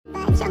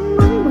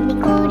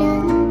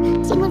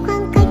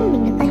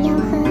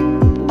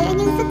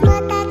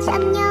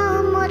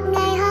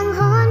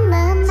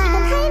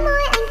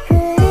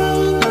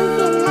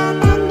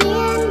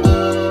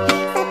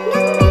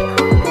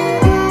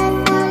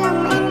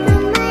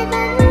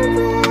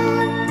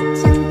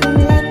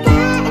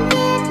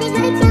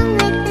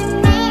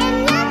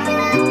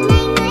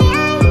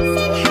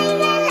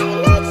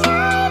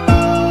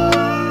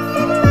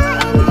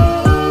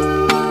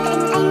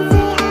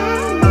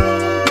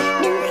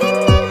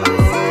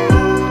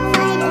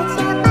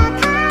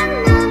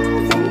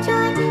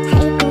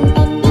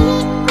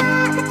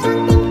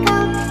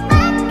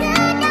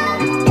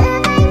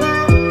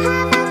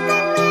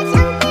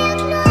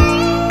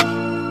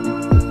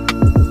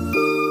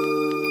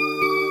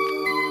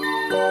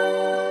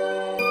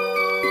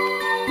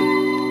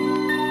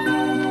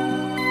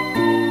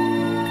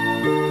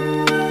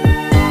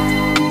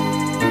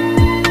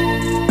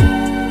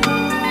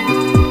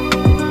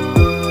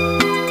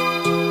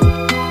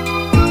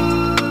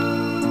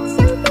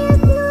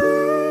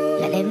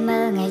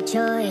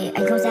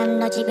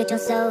chỉ biết trong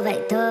sâu vậy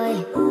thôi.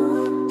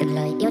 Từng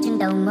lời yêu trên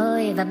đầu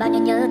môi và bao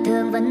nhiêu nhớ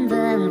thương vấn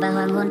vương, và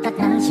hoàng hôn tắt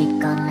nắng chỉ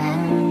còn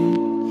anh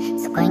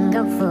dạo quanh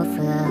góc phố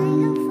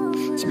phường.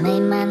 Chỉ mây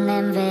mang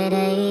em về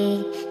đây,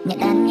 nhẹ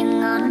đan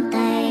những ngón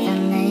tay. Và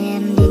ngày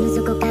em đến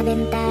dù câu ca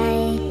bên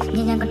tai,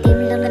 nhưng em con tim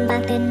luôn vẫn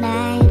vang tên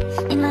ai.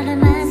 Nhìn vào đôi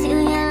má dịu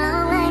nhẹ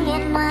long lanh,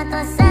 nghiền hoa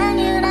tỏa sáng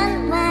như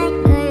nắng mai.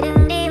 Người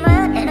đừng đi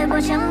mất để đôi buồn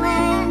trong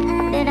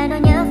anh, để lại nỗi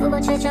nhớ phủ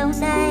bầu trời trong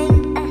xanh.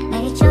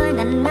 Ngày trôi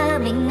ngẩn ngơ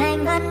mình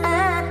anh vẫn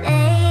ở đây.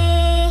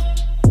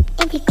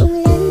 Em thì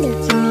cũng lớn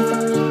được chừng này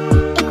rồi,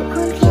 em cũng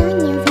khôn khéo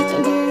nhiều về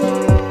chuyện đời.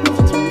 Nhưng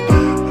khi chúng ta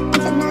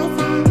chẳng nói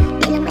ra,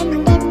 để lòng em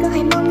hàng đêm cứ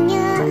hoài mong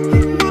nhớ.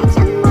 Và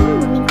chẳng muốn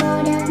một mình cô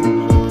đơn,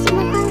 chỉ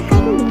muốn khoảng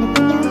cách mình được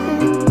cùng nhau hơn.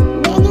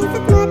 Để những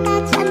giấc mơ ta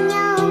chạm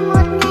nhau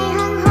một ngày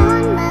hoàng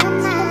hôn mơ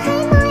màng. Thấy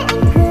môi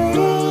anh cười,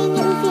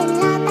 những phiền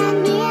lo tan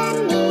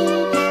biến đi.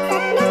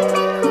 Giọt nắng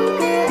bên khung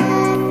cửa,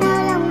 sao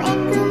lòng em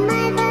cứ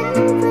mãi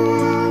vẫn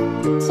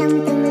vương. Trong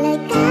từng lời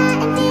ca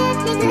em viết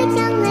để gửi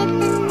cho người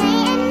từng ngày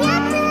em nhớ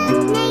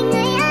thương. Này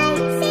người ơi,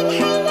 xin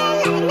hãy ghé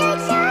lại nơi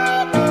trái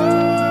tim.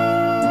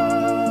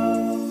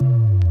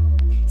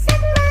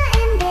 Giấc mơ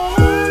em đêm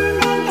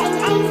bên cạnh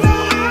anh rơi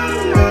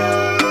áng mây.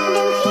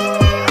 Đừng khiến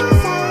em u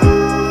sầu,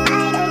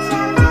 phải đợi chờ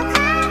bao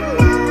tháng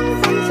năm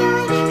dần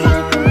trôi.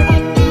 Hãy cùng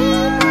em đi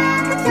qua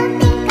khắp chốn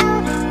tình cầu,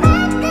 bất cứ đâu ở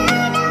với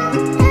nhau.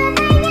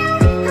 Hòa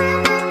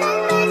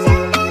vào cơn mưa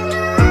chẳng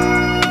tiếng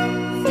nói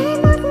về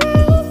một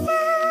ngày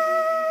xa.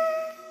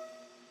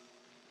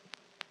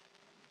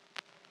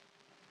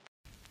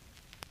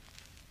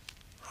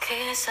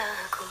 Kể ra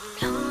cũng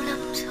lâu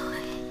lắm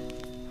rồi,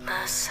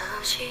 mà sao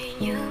chỉ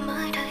như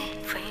mới đây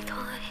vậy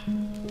thôi.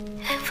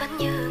 Em vẫn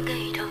như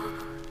ngày đầu,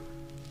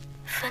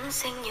 vẫn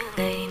xinh như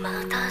ngày mà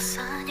ta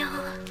xa nhau.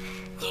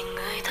 Nhìn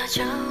người ta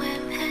trao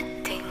em hết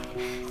tình,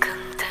 cầm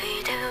tay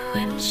đều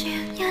em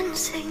chiếc nhân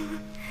sinh.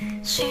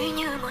 Chỉ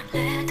như một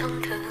lẽ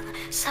thông thường,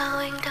 sao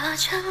anh đã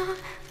chẳng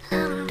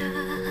làm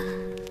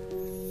được.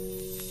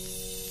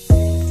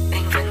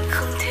 Anh vẫn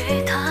không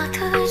thể tha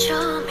thứ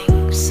cho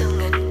mình sau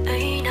ngần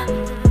ấy năm.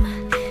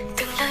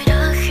 Từng lời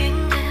đã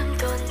khiến em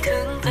tổn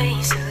thương, bây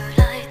giờ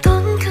lại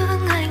tổn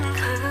thương anh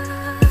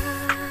hơn.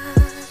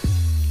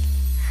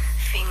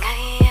 Vì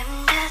ngày em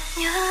đẹp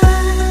nhất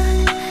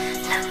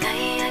là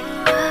ngày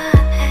anh mất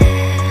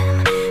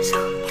em. Dù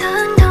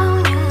đớn đau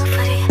như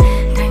vậy,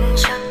 đành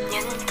chấp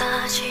nhận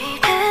ta chỉ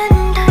đến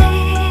đây.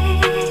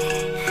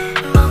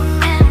 Mong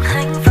em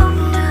hạnh phúc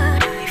đưa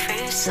đời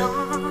về sau.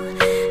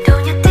 Đâu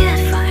nhất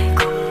thiết phải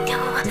cùng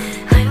nhau,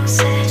 anh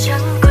sẽ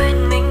chẳng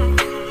quên mình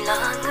từng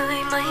là người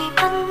may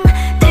mắn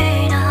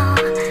thế nào.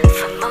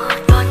 Và một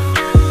đoạn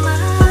đường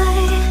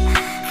mới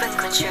vẫn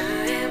còn chờ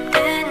em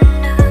đến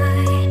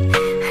nơi.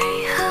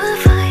 Hãy hứa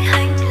với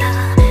anh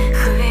là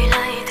gửi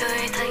lại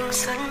thời thanh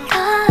xuân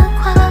đã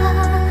qua.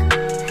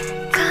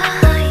 Cả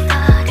hai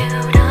ta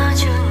đều đã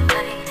trưởng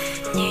thành,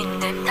 nhìn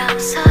em đang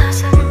xa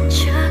dần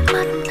trước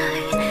mắt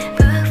này.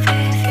 Bước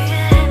về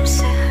phía em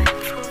sẽ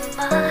hạnh phúc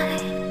mãi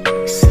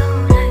sau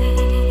này.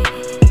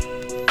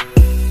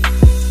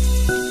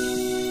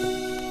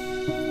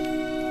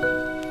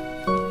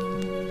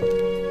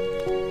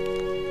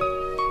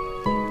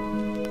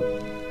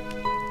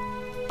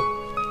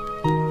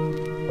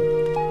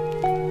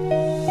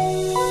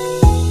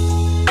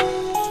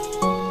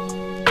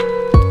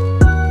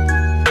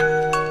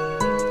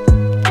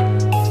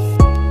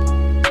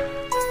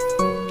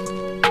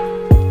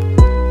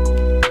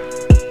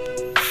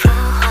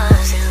 Pháo hoa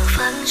rượu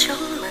vang chúc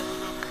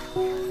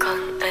mừng,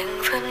 còn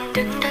anh vẫn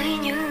đứng đấy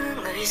như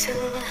người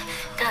dưng.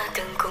 Đã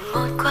từng cùng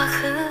một quá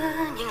khứ,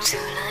 nhưng giờ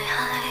lại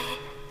hai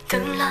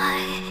tương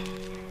lai.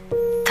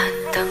 Thật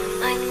tâm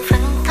anh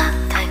vẫn tác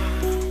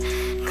thành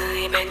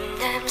người bên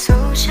em, dù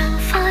chẳng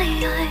phải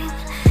anh,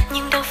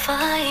 nhưng đâu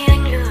phải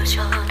anh lựa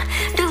chọn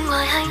đứng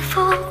ngoài hạnh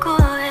phúc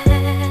của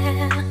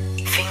em.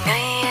 Vì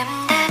ngày em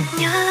đẹp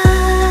nhất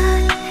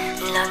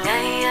là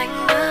ngày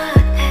anh mất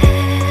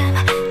em.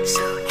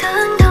 Dù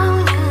đớn đau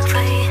như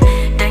vậy,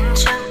 đành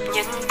chấp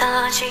nhận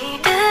ta chỉ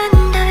đến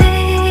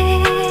đây.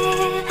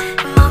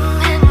 Mong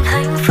em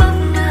hạnh phúc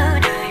đưa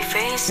đời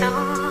về sau.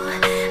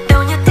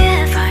 Đâu nhất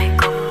thiết phải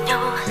cùng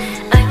nhau,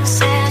 anh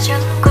sẽ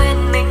chẳng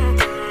quên mình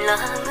từng là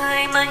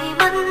người may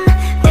mắn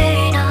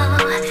thế nào.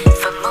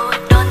 Và một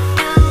đoạn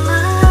đường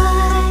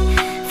mới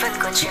vẫn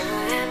còn chờ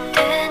em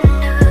đến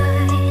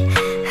nơi.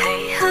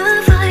 Hãy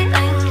hứa với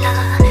anh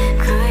là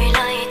gửi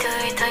lại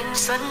thời thanh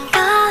xuân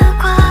đã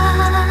qua.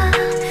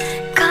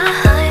 Cả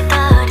hai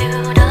ta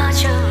đều đã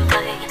trưởng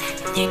thành,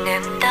 nhìn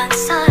em đang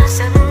xa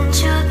dần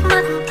trước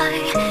mắt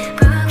tay.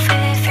 Bước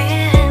về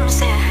phía em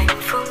sẽ hạnh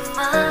phúc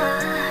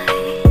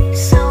mãi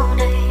sau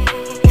này.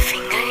 Vì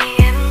ngày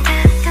em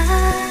đẹp nhất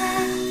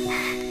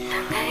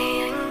là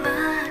ngày anh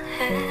mất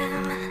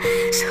em.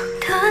 Dù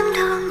đớn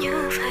đau như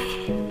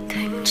vậy,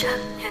 đành chấp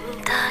nhận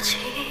ta chỉ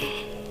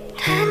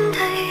đến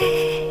đây.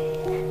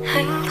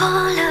 Anh bỏ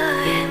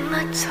lỡ em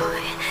mất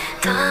rồi,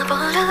 ta bỏ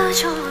lỡ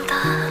chúng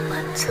ta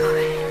mất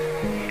rồi.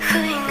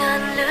 Khơi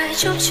ngàn lời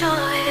chúc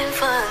cho em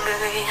và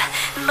người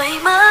may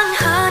mắn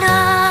hơn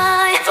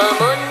ai. Và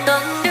một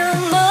đoạn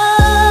đường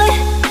mới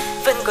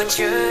còn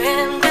chờ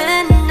em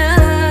đến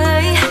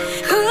nơi.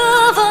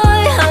 Hứa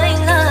với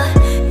anh là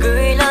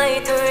gửi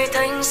lại thời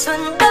thanh xuân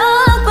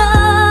đã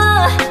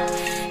qua.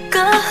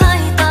 Cả hai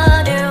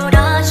ta đều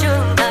đã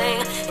trưởng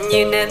thành,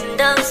 nhìn em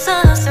đang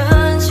xa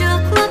dần trước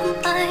mắt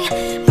anh,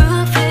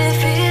 bước về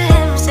phía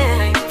em sẽ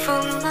hạnh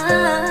phúc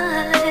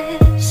mãi.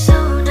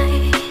 Sau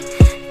này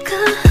cả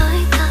hai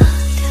ta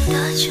đều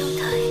đã trưởng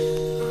thành,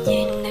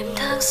 nhìn em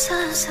đang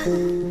xa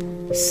dần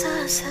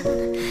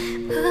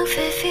bước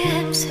về phía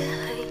em sẽ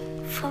hạnh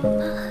phúc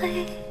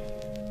mãi.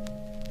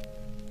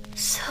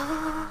 Sau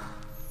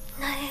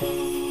này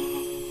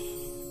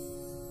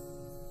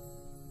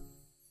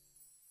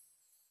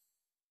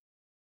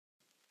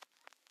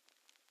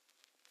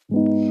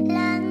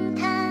lang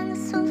thang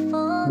xuống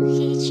phố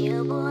khi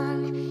chiều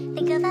buồn,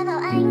 tình cờ va vào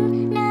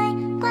anh nơi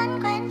quán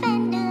quen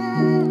ven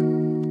đường.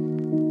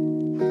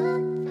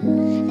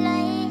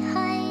 Lấy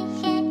hơi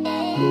ghé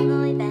để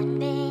ngồi bàn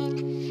bên,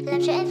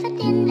 làm cho em phát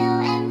điên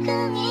đầu em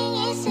cứ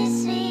nghĩ suy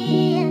suy.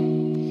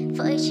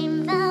 Vội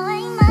chìm vào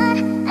ánh mắt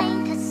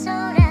anh thật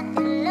sâu ra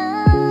từ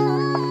lâu.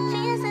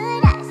 Phía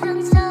dưới đại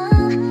dương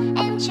sâu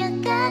em chưa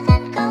cá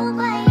khăn câu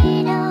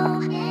quay đầu.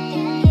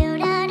 Tình yêu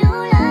đã đủ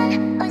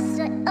lớn, ôi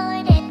rồi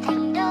ôi để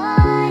thành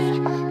đôi.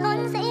 Vốn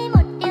dĩ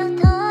một điều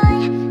thôi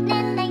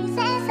nên đành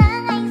sẽ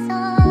sáng anh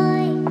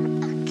rồi.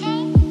 Ok,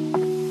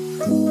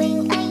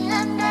 mình anh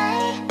làm đây.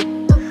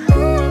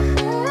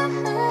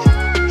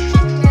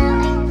 Khi nào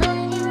anh với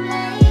níu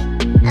lấy,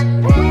 I'm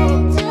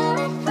ready to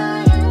live for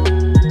you.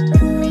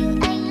 Mình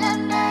anh làm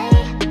đây.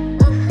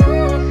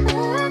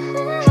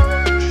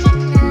 Khi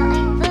nào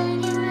anh với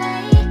níu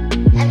lấy,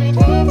 every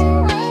day to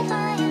wait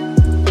for you.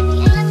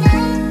 Mình anh làm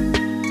đây.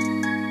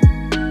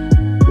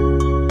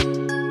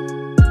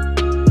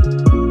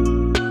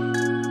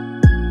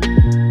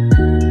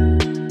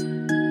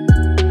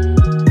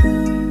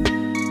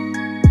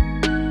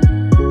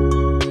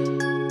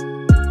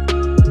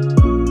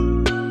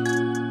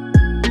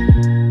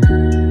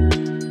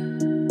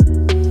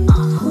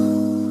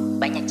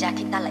 Bản nhạc cha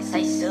khiến ta lại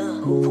say sưa,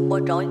 phút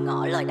bối rối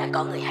ngỏ lời đã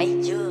có người hay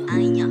chưa.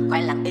 Ai nhờ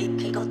khoan lặng im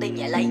khi con tim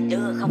nhẹ lay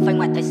đưa, không phải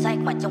ngoài thể xác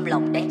mà trong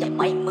lòng đang dậy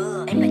mây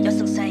mưa. Em là gió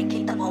xuân sang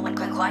khiến tâm hồn anh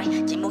khoan khoái,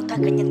 chỉ muốn thoát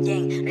khỏi nhân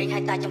gian riêng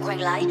hai ta trong khoang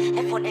lái.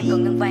 Headphone em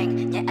còn ngân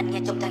vang, nhạc anh nghe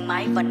trong thang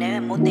máy. Và nếu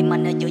em muốn tìm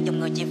anh ở giữa dòng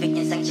người chỉ việc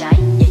nhảy sang trái.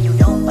 Yeah you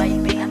know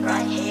baby I'm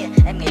right here.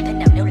 Em nghĩ thế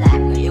nào nếu là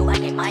người yêu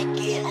anh ngày mai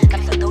kia. Cắm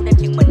sợi thấu đêm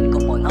những mình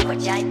cùng ngồi ngóng vào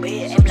chai bia.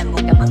 Em là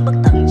nguồn cảm hứng bất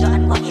tận cho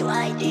anh quá nhiều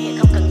idea.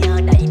 Không cần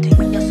nhờ đẩy thuyền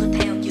mình do xuôi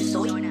theo chiều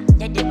suối,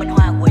 giai điệu mình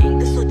hòa quyện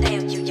cứ xuôi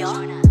theo chiều gió.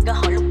 Cơ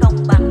hội lúc công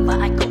bằng và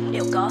ai cũng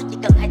đều có, chỉ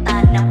cần hai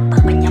ta nắm bắt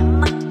và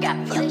nhắm mắt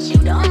cảm nhận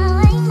điều đó. Vào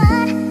ánh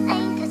mắt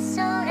anh thật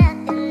sâu ra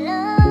từ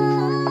lâu.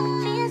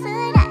 Phía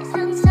dưới đại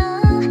dương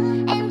sâu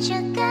em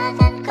chưa cá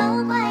khăn câu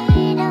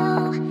quay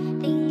đầu.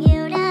 Tình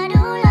yêu đã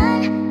đủ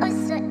lớn, ôi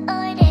rồi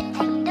ôi để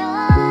thành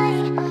đôi.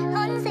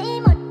 Vốn dĩ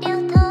một điều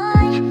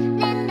thôi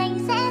nên đành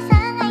sẽ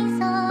sáng anh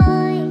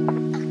rồi.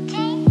 Ok,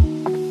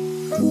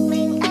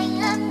 mình anh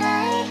làm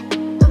đây.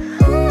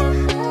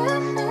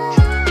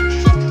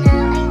 Khi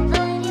nào anh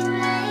với níu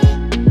lấy,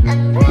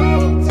 I'm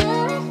ready to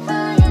live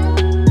for you.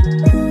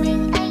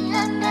 Mình anh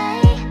làm đây.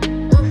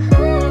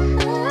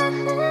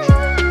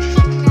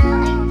 Khi nào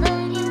anh với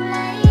níu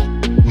lấy,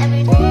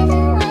 every day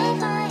to wait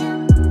for you.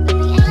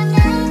 Mình anh làm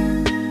đây.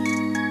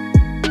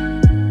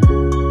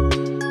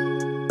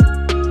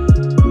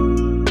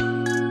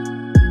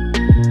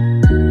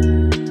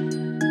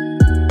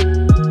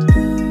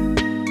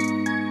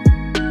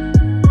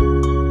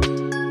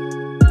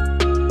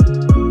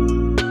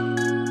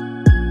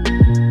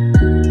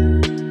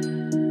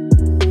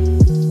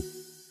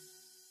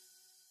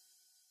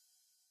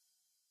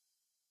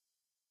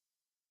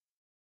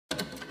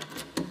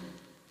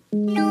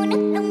 Nô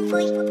nức đông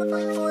vui,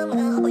 vua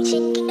mở hội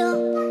trên kinh đô.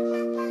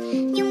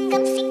 Nhung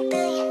gấm xinh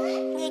tươi,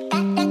 người ta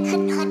đang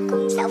hân hoan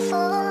cùng dạo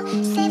phố.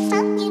 Xe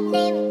pháp như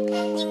nêm,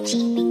 nhưng chỉ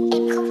mình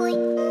em không vui.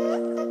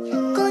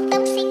 Cô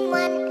tâm xinh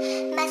ngoan,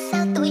 mà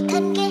sao tuổi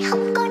thân ghê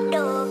không có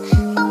đồ.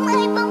 Bông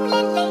ơi bông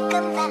lên lấy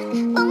cơm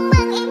vàng, bông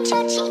mang em cho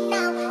chị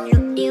nào.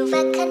 Lục điều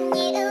và khăn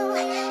nhiễu,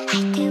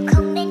 hai thứ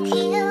không nên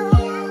thiếu.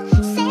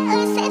 Xe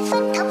ơi sẽ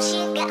phân thông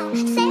chia gạo,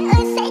 xe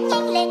ơi sẽ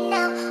nhanh lên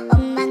nào.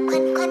 Ông mà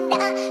khoan khoan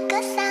đã, cớ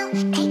sao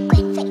thấy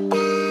quen vậy ta.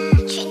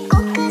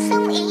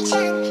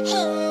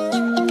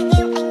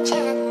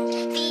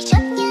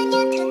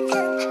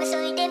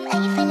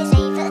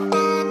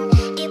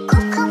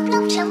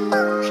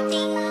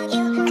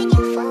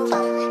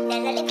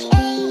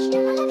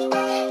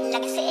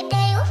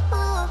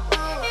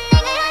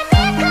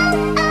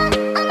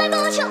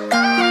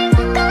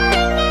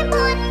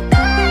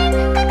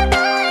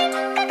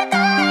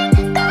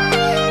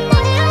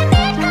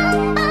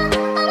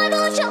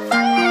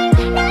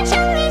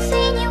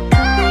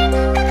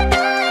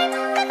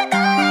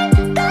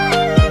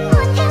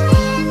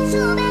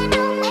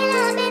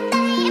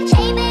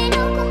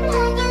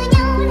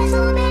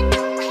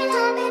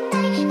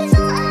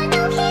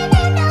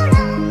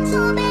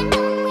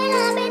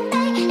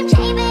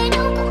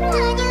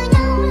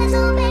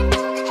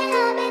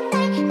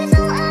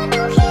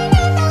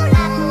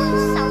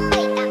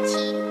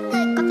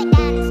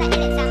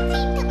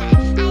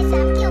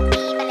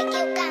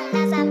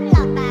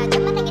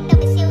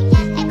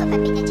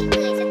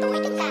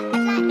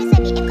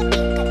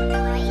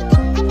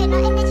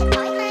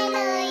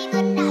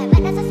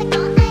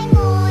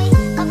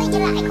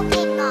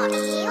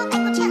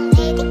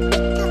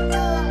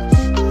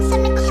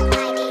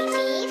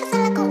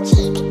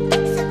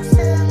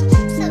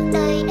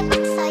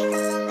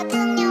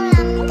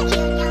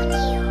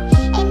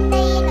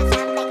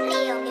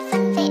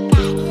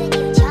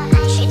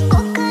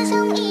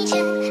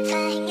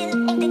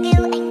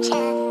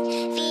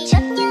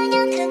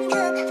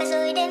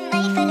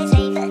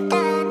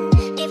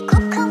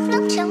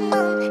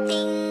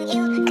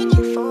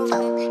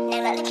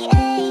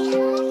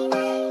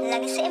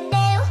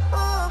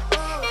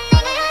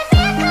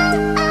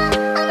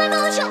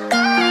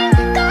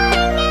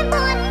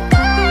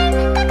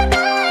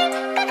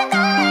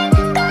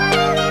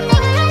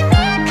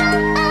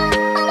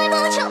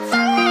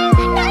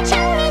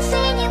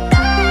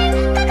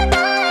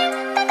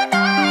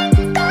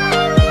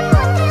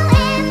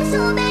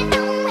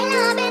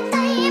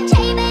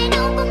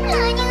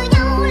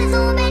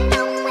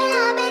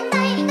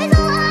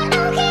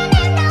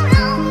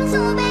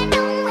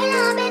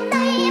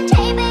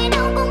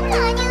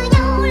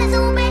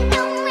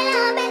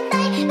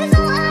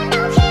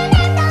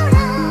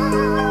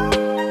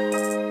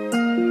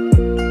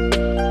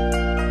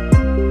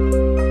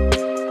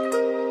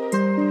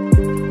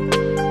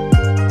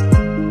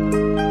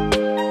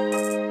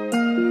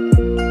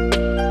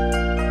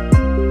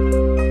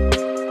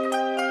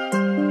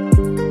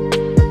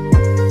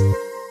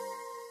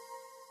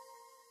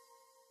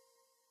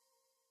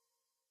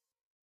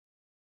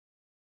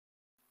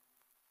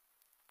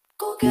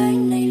 Cô gái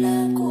này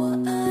là của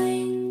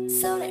ai?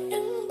 Sao lại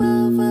đứng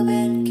bơ vơ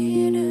bên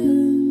kia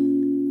đường?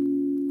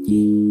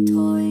 Nhìn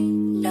thôi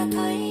đã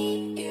thấy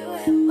yêu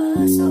em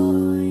mất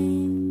rồi.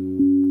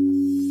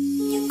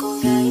 Nhưng cô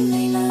gái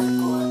này là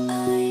của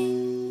ai?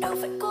 Đâu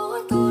phải của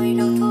tôi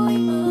đâu thôi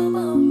mơ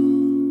mộng,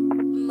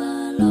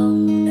 mà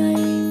lòng này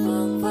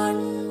vương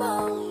vấn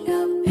mong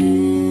gặp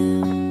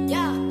em.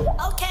 Yeah,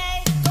 ok.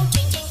 Câu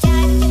chuyện chàng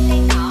trai với chiếc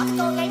đèn đỏ, thì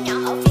cô gái nhỏ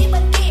ở phía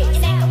bên kia như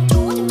nàng công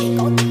chúa trong chuyện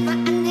cổ tích mà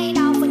anh hay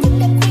đọc vào những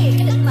đêm khuya.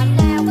 Cái định mệnh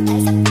nào có thể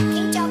sắp đặt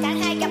khiến cho cả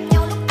hai gặp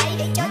nhau lúc ấy,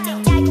 để cho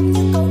chàng trai cũng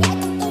như cô gái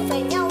tương tư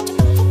về nhau trong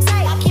từng phút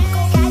giây. Khi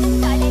cô gái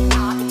đứng đợi đèn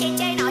đỏ thì chàng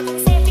trai nọ dừng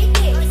xe phía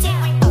kia, như xe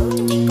hoàng tử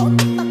trong chuyện cổ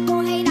tích mà cô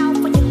hay đọc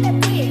vào những đêm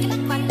khuya. Cái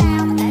định mệnh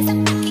nào có thể sắp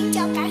đặt khiến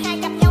cho cả hai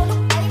gặp nhau lúc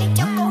ấy, để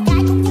cho cô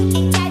gái cũng như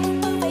chàng trai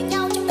tương tư về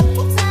nhau trong từng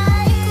phút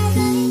giây. Cô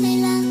gái này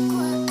là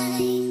của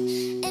ai?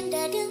 Em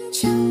đã đứng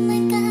trong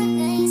anh cả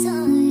ngày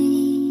rồi,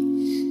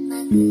 mà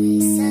người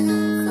sao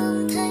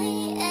không thấy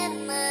em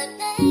ở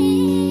đây?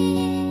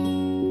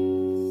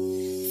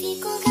 Vì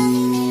cô gái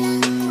này là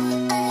của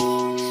ai?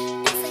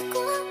 Đâu phải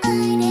của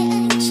ai để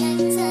anh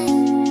tranh giành,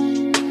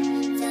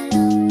 và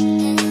lòng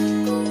em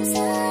cũng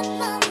rất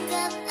mong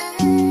gặp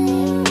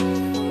anh.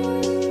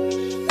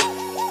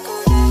 Cô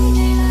gái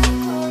này là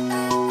của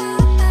ai?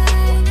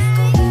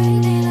 Cô gái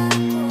này là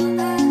của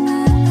ai?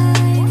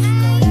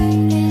 Cô gái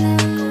này là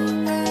của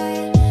ai?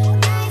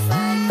 Ai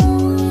phải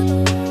của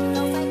tôi,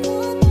 đâu phải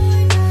của tôi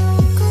đâu.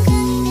 Cô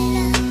gái này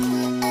là của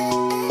anh.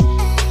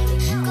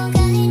 Cô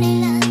gái này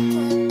là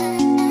của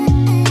anh.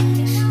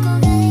 Cô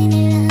gái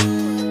này là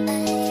của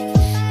anh,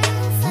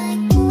 đâu phải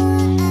của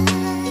ai.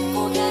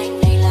 Cô gái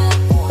này là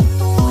của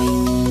tôi.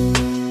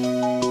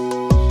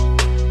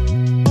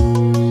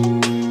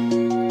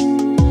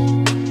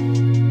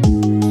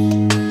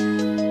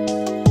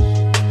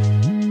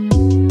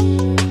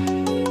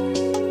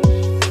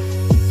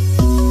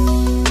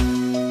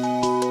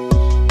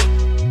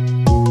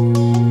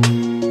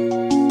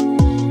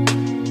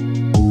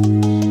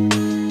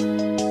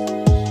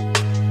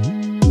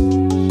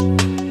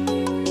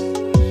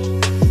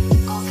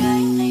 Cô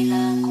gái này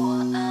là của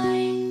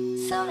ai?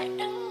 Sao lại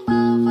đứng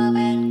bơ vơ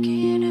bên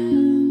kia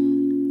đường?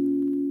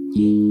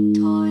 Nhìn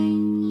thôi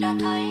đã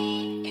thấy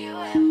yêu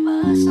em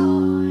mất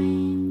rồi.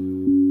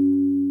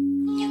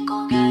 Nhưng cô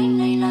gái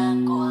này là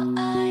của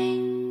ai?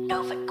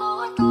 Đâu phải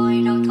của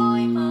tôi đâu thôi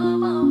mơ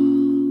mộng,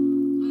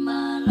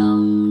 mà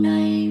lòng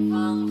này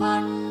vương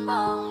vấn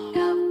mong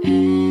gặp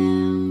em.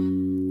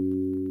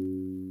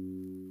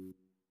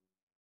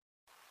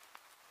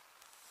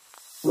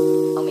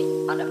 Ông bị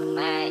bắt đầu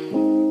mai.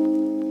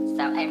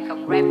 Sao em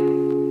không rap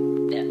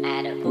được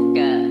A được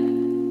Booker?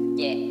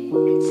 Yeah.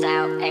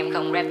 Sao em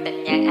không rap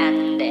tin nhắn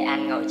anh để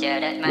anh ngồi chờ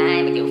đợi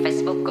mãi? Mặc dù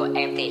Facebook của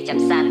em thì chấm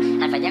xanh,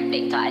 anh phải nhấc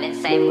điện thoại lên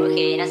xem mỗi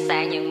khi nó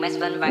sáng nhưng message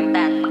vẫn vắng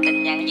tanh.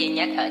 Tin nhắn duy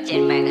nhất ở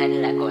trên màn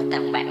hình là của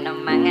thằng bạn nó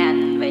mắng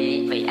anh,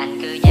 vì anh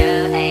cứ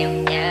nhớ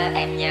em, nhớ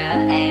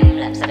em,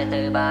 làm sao để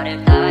từ bỏ được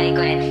thói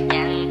quen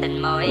nhắn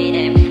tin mỗi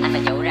đêm. Anh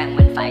phải nhủ rằng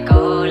mình phải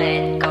cố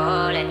lên,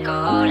 cố lên,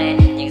 cố lên,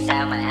 nhưng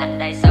sao mà anh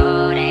đây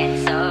số đen,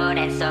 số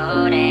đen,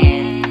 số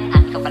đen.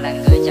 Anh không phải là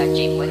người trò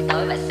chuyện buổi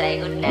tối và say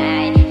good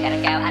night. Khả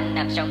năng cao anh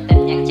nằm trong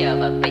tin nhắn chờ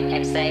và pick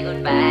em say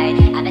goodbye.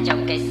 Anh đã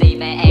trồng cây si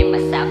mê em mà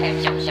sao em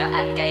trồng cho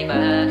anh cây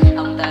bơ.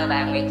 Ông tơ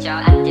bà nguyện cho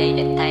anh giấy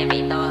định thay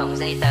vì tô hồng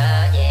giấy tờ.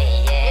 Yeah,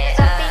 yeah.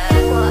 Giọt tình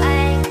cảm của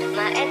anh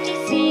mà em chỉ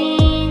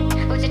xin,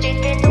 ôi cho chuyện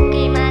kết thúc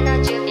khi mà nó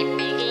chưa kịp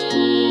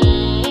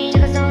begin. Cho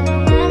con gió đôi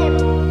má em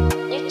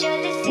buồn như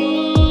trời tết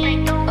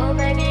xin. Oh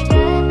baby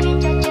girl, khiến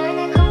trò chơi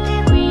này không thể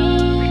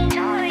win.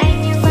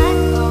 Anh như mất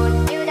hồn,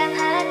 như đang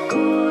hát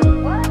cồn.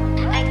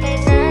 Anh thấy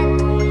rất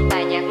buồn,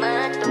 bài nhạc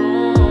mất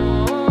tune.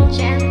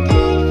 Chẳng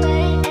thấy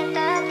vậy em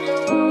tắt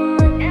luôn,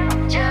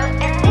 chờ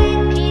em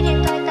đến khi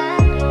điện thoại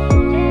tắt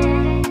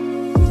luôn.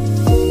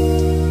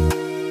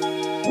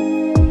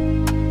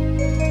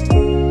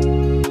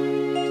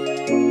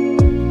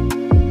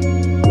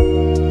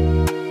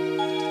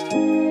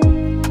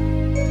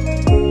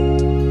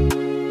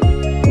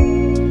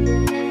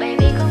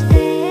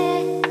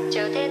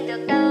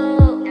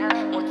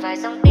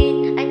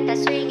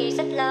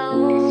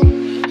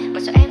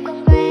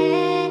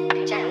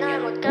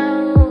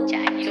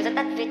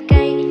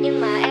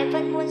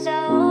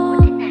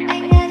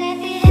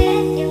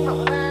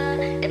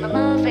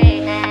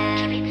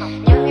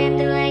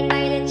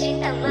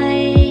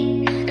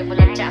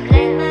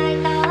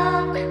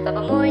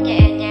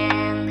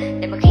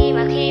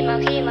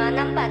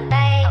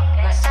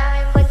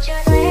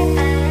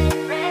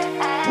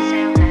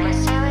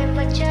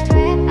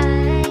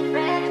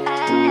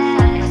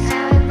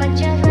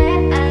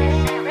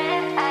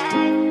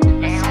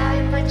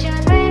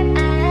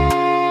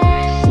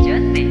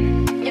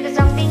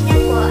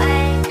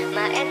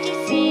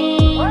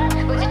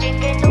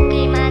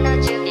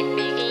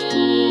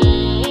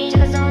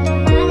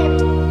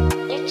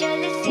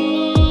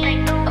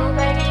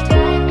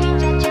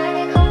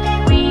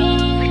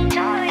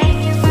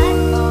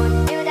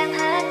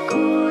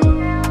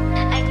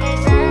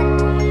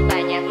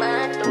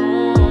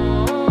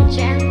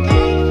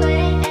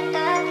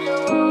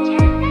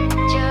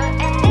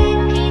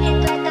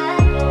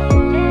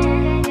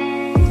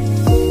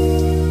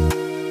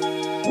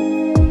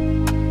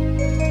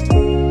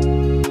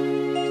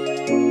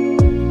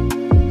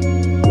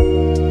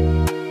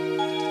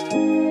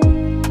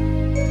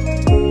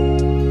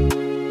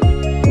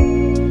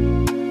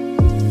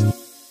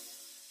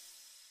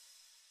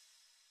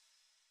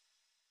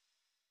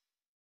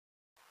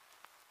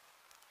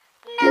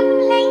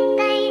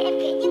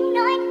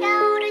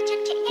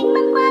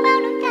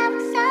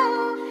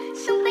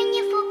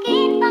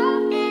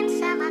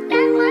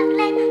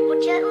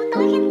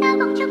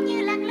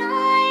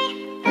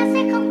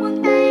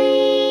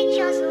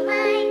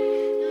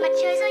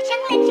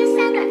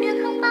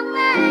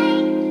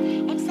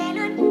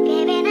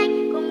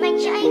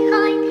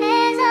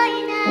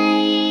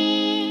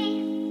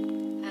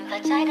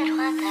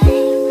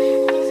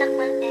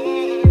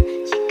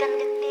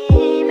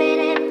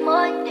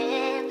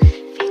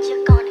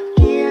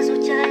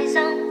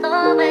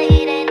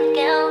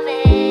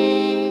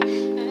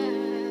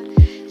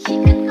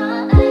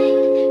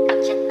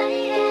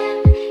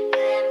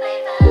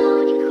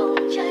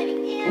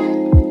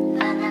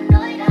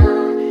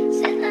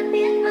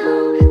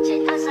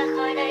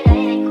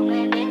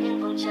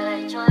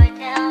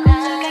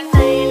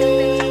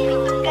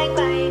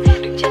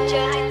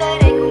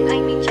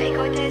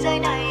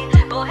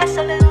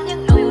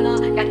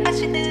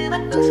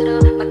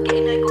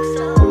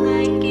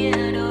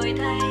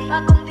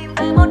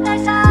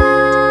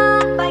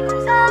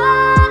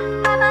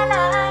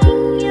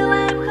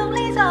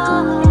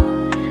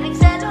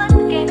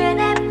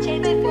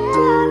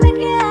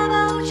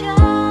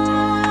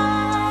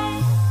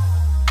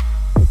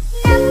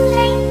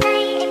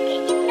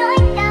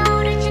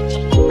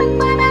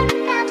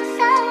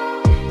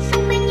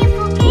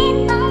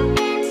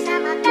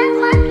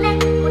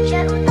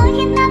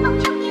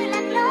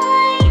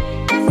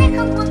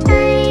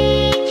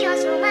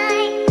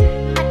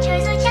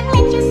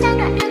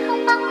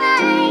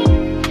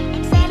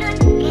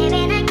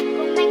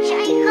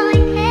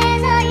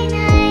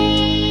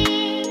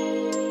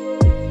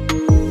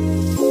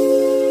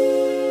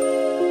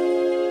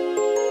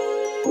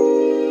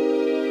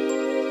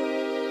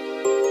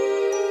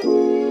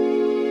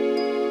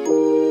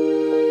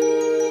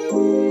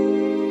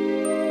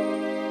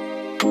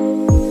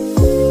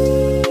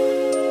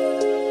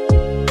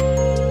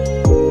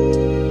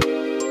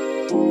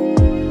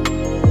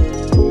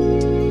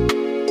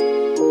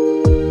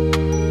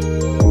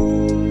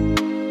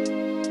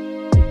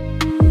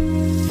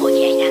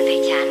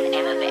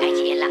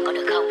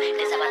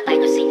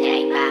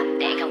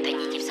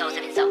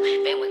 rộng.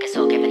 Về ngoài cửa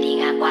sổ cái vẫn đi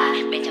ngang qua,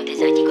 bên trong thế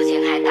giới chỉ có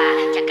riêng hai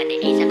ta. Chẳng cần để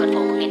ý ra con phố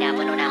của ngày nào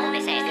vẫn ồn ào, hôm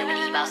nay sẽ đưa mình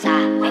đi bao xa.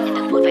 Anh nhận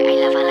từng phút với anh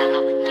là và làm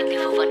ngọc, những tiếng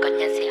phù vân còn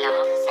nhân sinh lòng.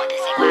 Mọi thứ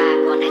sẽ qua,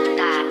 còn hai chúng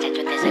ta chạy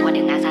chuồn thế giới qua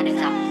đường ngang xa đường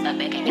dọc, ở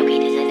bên cạnh nhau khi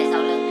thế giới在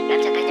sau lưng, nắm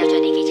chặt tay nhau cho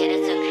đến khi trái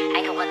đất dừng.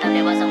 Anh không quan tâm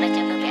nếu bao dòng này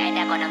chẳng ngừng vì anh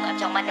đang còn nằm ấm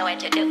trong mắt đâu em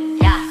chợt đựng.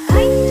 Yeah.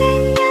 Anh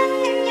sẽ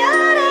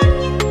nhớ đến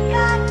những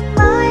cơn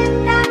mơ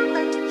em đang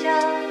từng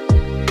chờ,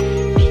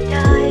 vì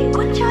đời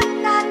cuốn trôi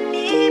tan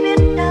đi biết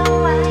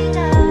đâu ai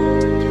ngờ.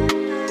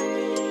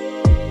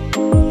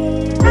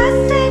 Ta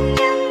sẽ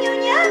nhớ nhiều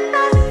nhớ,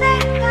 ta sẽ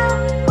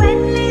không quên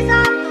lý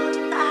do tồn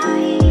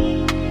tại,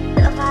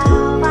 tựa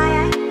vào vai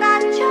anh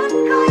ta trốn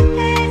khỏi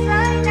thế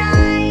giới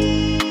này.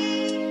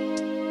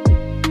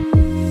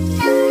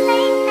 Nắm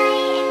lấy tay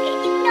em kể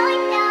những nỗi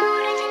đau,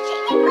 đôi chân chạy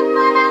nhanh băng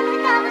qua bao núi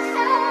cao và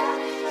sâu.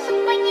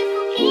 Xung quanh những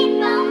phố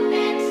kín bóng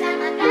đêm xa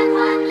mà ta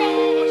khoác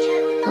lên, đêm trời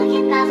u tối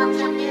khiến ta vòng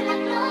trong như lạc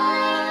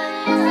lối.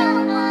 Ta sẽ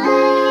không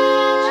ai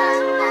cho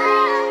chúng ta,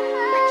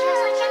 mặt trời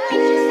rồi trắng lên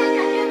chiếu sáng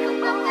cả đường không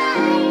có ai.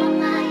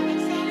 Anh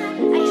sẽ luôn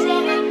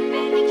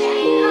bên mình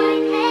chạy khỏi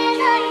thế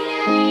giới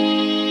này.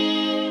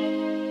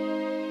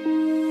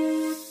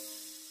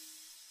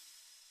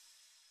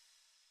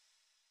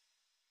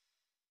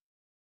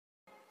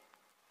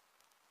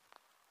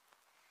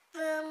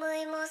 Vừa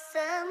 11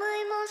 giờ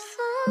 11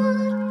 phút,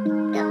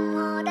 đồng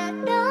hồ đã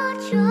đổ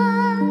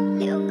chuông.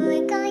 Liệu người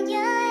có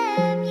nhớ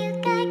em như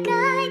cái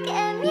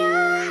em nhớ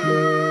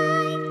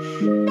anh?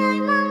 Đời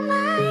mong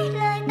mãi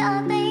lời tỏ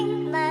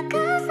tình mà cứ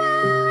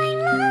sao anh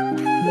lặng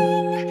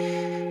thinh.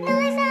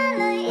 Nói ra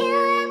lời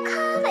yêu em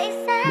khó vậy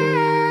sao?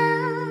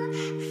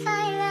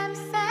 Phải làm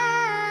sao?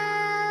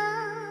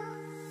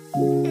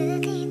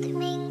 Thì tụi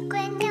mình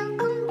quen nhau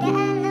cũng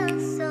đã lâu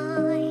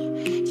rồi,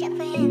 chẳng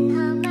phải hẹn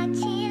hò mà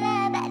chỉ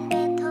là bạn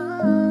bè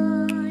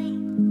thôi.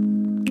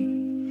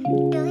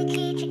 Đôi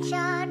khi chuyện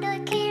trò, đôi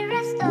khi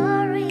rap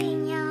story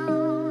nhau,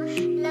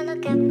 lâu lâu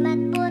gặp mặt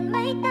buồn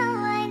mấy đâu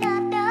ai ngờ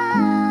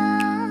đâu.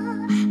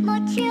 Một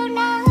chiều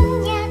nắng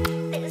nhạt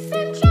tự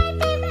dưng trái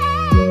tim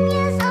em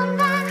như giông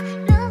vang.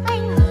 Lúc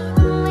anh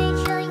nhìn mây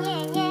trôi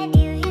nhẹ nhẹ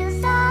điều hiu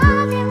gió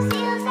thêm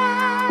dịu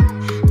dàng,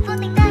 vô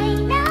tình tay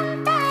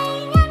nắm tay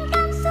ngăn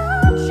cảm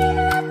xúc trên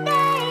lớp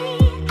đây.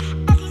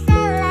 Thì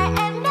ra là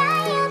em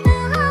đã yêu từ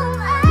hôm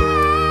ấy.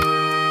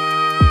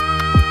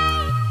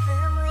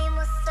 Vừa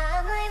 11 giờ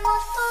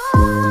 11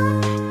 phút,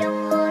 đồng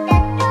hồ đã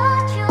đổ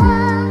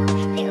chuông.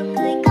 Liệu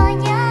người có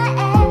nhớ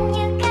em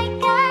như cái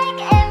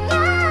em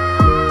nhớ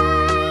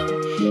anh?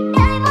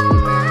 Đời mong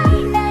mãi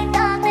lời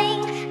tỏ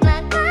tình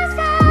mà cứ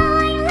sao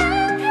anh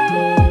lặng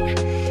thinh.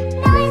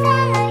 Nói ra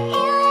lời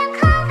yêu em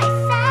khó phải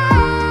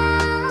sao?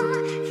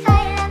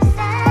 Phải làm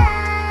sao?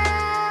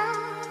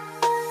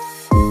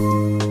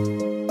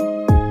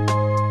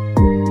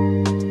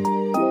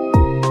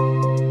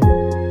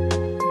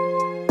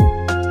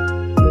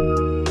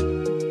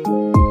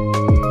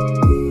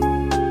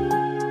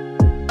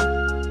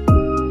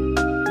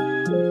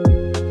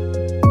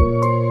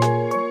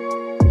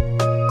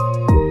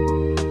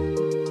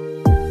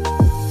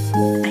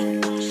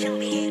 Anh cũng chẳng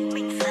biết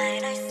mình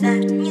phải nói ra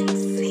những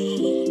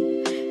gì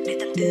để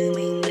tâm tư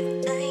mình gửi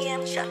tới em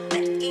trọn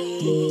vẹn ý.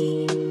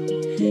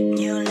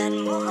 Nhiều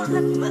lần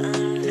muốn mở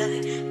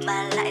lời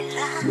mà lại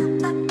lá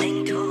bắp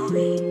đành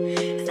thôi.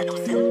 Giờ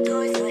đồng sớm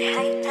thôi rồi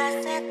hay ta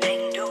sẽ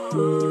thành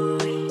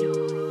đôi.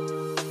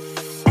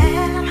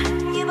 Em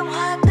như bông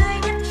hoa tươi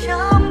nhất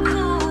trong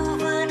khu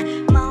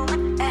vườn, màu mắt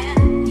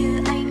em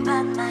như ánh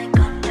ban mai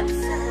còn đậm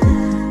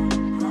sương.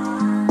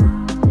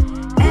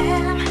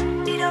 Em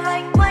đi đâu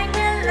loanh quanh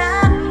nên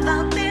lạc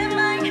vào tim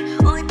anh.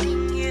 Ôi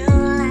tình yêu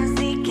là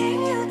gì? Can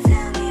you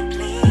tell me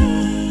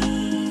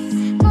please?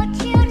 Một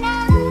chiều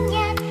nắng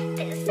nhạt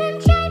tự dưng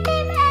trái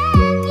tim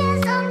em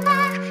như giông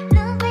vang.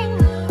 Lúc anh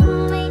nhìn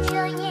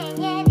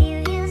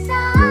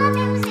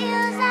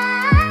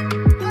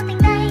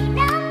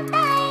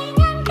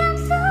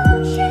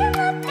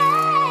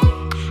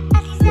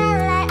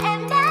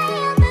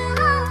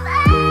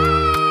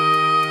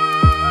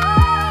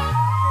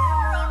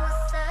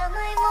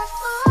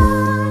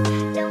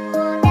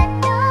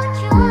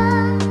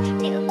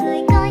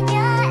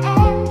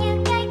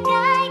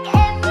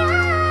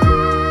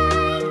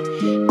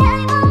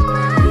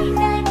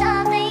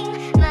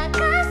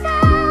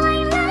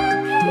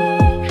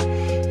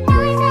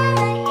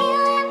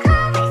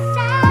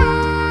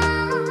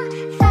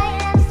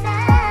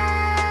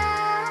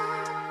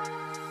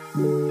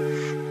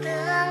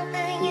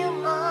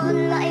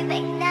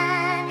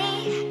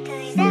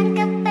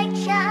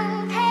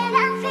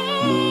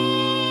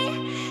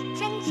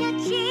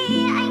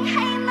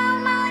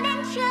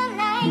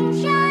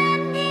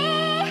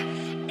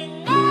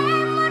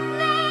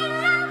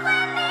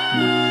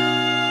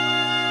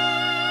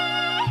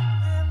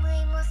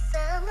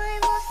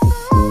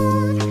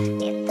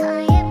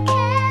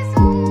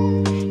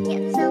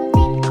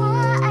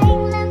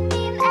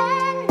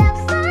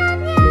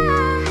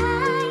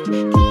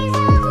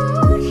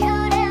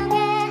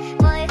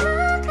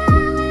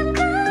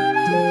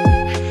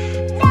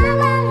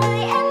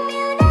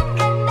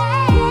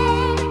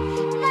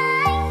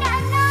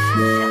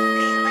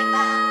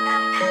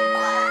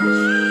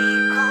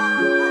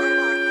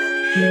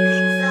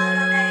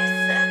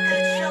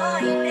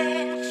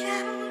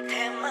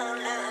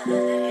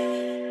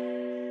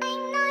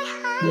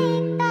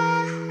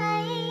ta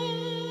hãy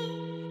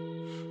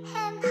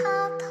hẹn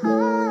hò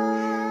thôi.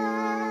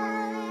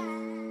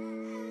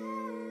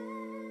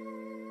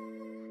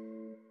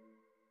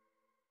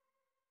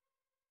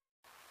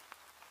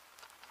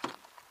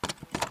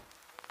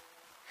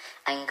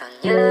 Anh còn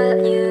nhớ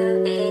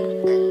như in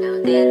lần đầu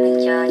tiên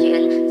mình trò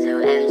chuyện, dù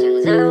em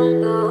chẳng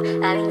giống gu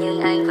anh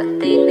nhưng anh vẫn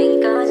tin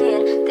mình có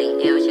duyên. Tình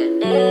yêu trở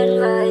đến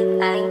với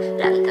anh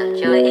lặng thầm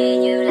trôi y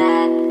như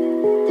là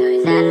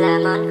thời gian là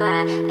món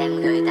quà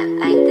em gửi tặng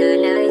anh từ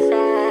nơi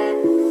xa.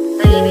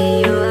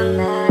 Baby you are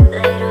my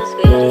little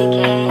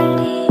sweetie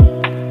candy,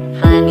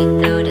 fly me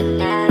through the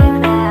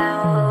night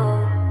cloud.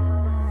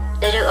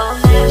 Để được ôm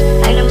em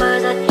anh đã mơ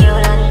rất nhiều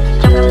lần,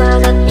 trong cơn mơ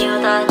rất nhiều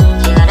tuần,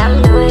 chỉ là đắm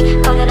đuối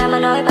không thể nào mà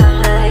nói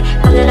bằng lời,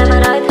 không thể nào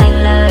mà nói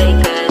thành lời.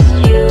 Cause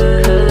you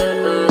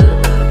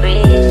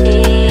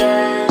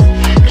precious,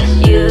 cause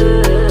you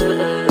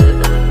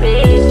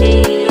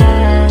precious.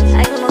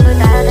 Anh muốn một đôi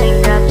ta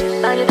thành thật,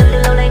 bao nhiêu tâm tư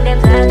lâu lanh đem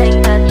ra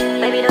thành thật.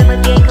 Baby đôi môi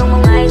kia anh không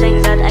mong ai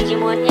giành giật, anh chỉ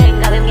muốn nhanh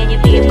gặp em nghe nhịp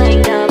tim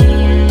anh đập.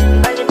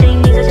 Bao nhiêu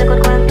tình giờ chẳng còn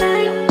khoảng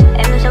cách,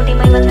 em luôn trong tim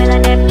anh vẫn phải là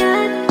đẹp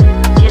nhất.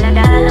 Chỉ là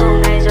đã lâu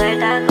ngày rồi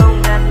ta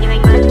không gặp, nhưng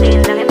anh vẫn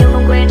tin rằng em yêu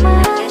không quên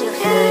mất.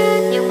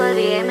 Nhưng bởi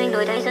vì em anh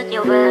đổi thay rất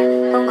nhiều và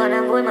không còn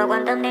làm vui mà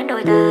quan tâm đến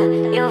đôi ta.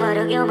 Yêu và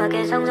được yêu mà kể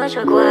sóng gió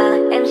trôi qua,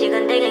 em chỉ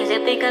cần take anh sẽ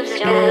pick up.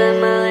 Trong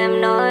cơn mơ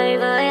em nói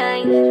với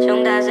anh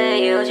chúng ta sẽ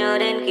yêu cho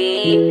đến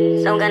khi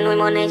sóng cạn nỗi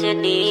mòn này chết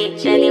đi.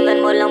 Trái tim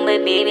vẫn một lòng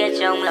baby, biết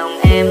trong lòng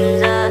em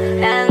giờ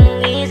đang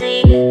nghĩ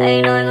gì.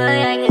 Hãy nói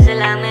với anh sẽ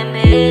làm em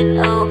hết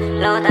âu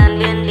lo tan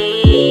biến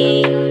đi.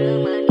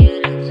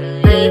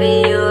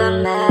 Baby you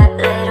are my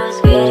little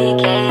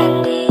sweetie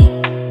candy,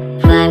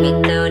 fly me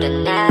through the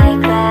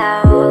night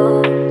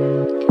cloud.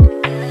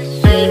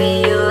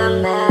 Baby you are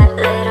my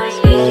little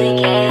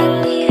sweetie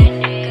candy,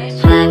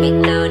 fly me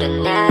through the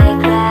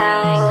night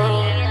cloud.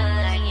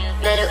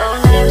 Để được ôm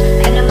em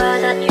anh đã mơ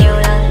rất nhiều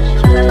lần,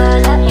 trong cơn mơ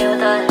rất nhiều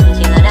tuần,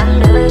 chỉ là đắm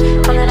đuối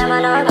không thể nào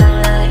mà nói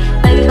bằng lời.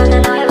 Baby không thể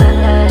nói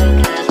bằng lời.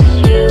 Cause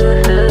you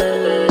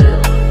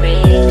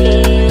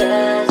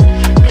precious,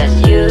 cause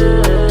you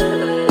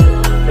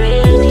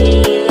precious,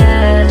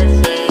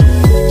 yeah.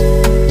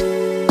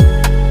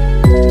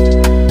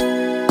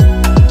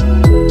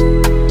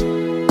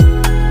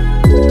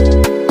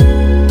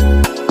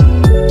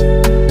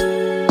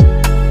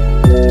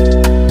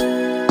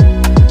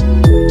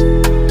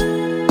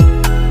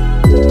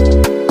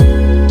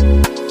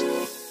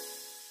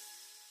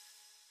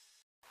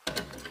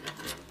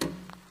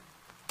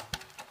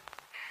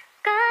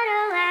 Có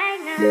đâu ai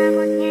ngờ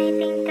một ngày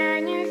tình cờ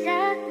như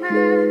giấc mơ,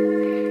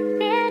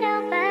 biết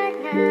đâu bất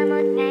ngờ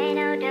một ngày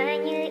nào đời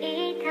như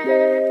ý thơ.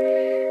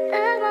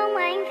 Ước mong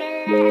anh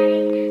về lại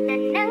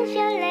lần nắng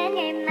chiếu lên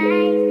ngày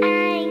mai,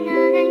 ai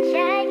ngờ ngang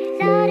trái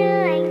gió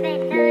đưa anh về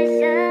nơi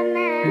sớm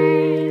mai.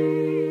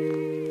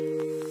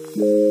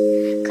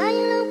 Có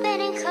những lúc bên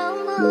anh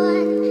không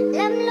buồn,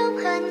 lắm lúc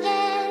hơn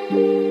ghen,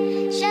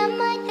 trong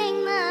mối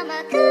tình mơ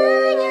mà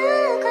cứ như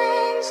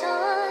quen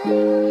rồi.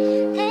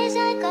 Thế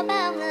giới có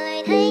bao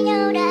người thấy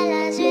nhau đã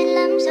là duyên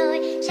lắm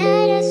rồi,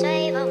 trái đất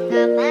xoay vòng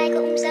gặp ai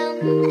cũng giống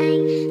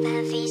anh.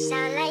 Và vì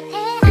sao lại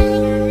thế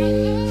anh,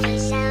 vì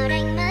sao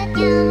đánh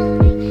mất nhau,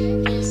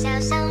 vì sao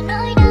sau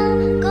nỗi đau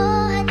cô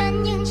hơi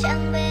thân nhưng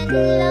chẳng bền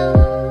lâu.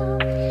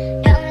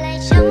 Đọng lại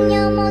trong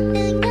nhau một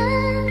từ nhớ,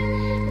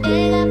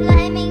 để gặp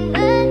lại mình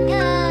bất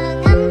ngờ,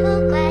 ngắm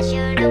bước qua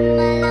chiều đông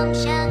mà lòng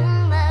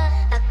chẳng mơ.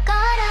 Và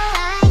có đâu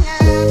ai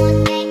ngờ một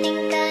ngày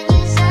tình cờ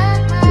như giấc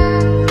mơ,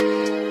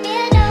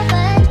 biết đâu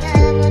bất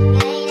ngờ một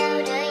ngày nào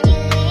đời như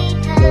ý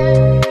thơ.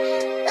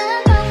 Ước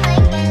mong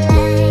anh về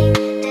lại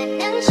lần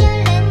nắng chiếu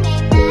lên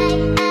ngày mai,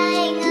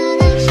 ai ngờ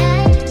ngang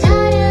trái gió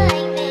đưa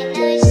anh về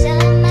nơi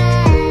sớm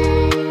mai.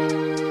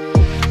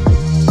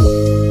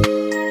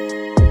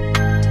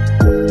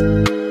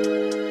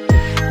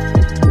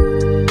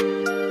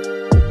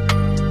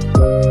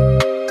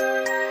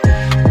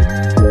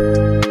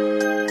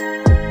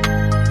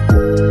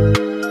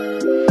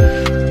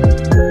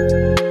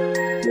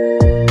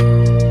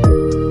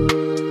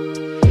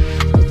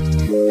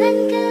 Vẫn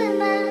cứ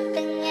mơ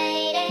từng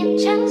ngày đêm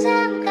chẳng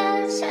dám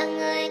cơn, sợ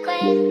người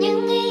quên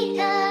những ý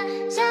thơ,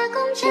 giờ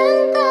cũng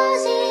chẳng có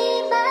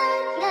gì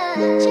bất ngờ.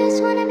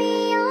 Just wanna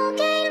be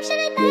okay, nắm chặt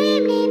lấy tay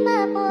em đi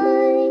mà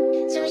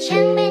buồn, dù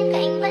chẳng bên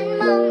cạnh vẫn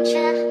mong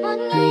chờ một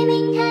ngày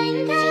mình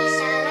thành thơi. Vì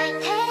sao lại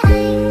thế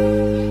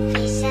anh,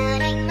 vì sao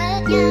đánh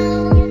mất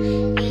nhau,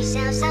 vì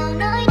sao sau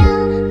nỗi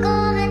đau cô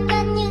hận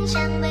cân nhưng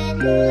chẳng bền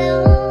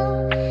lâu.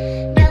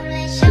 Đọng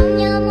lại trong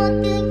nhau một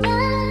từ nhớ,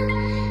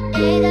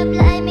 để gặp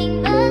lại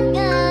mình bất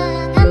ngờ,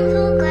 ngắm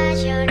phố qua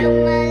chiều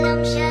đông mà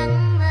lòng chẳng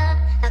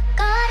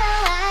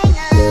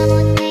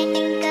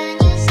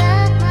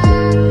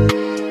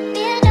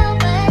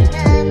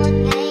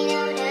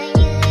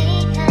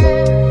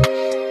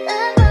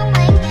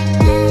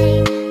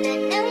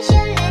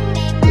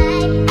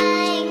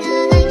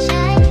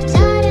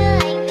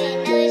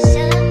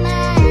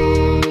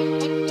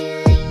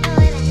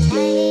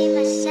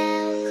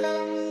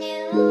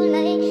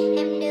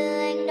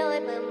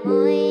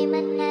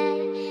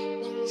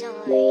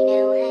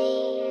nào hay.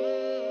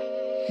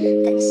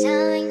 Tại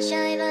sao anh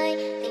chơi vơi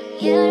tình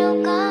yêu đâu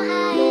có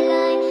hai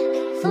lời,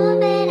 từng phút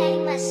bên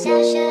anh mà sao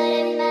chờ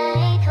đêm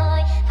mãi thôi.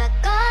 Và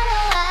có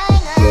đâu ai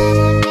ngờ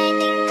một ngày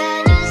tình cờ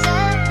như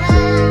giấc mơ,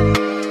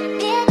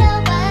 biết đâu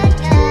bất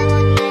ngờ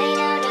một ngày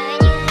nào đời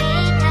như ý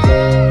thơ.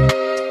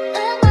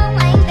 Ước mong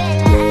anh về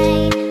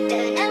lại,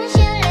 đợi nắng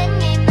chiều lên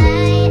ngày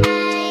mai.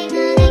 Ai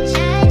ngờ anh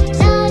trái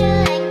gió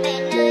đưa anh về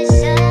nơi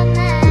sớm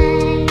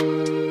mai.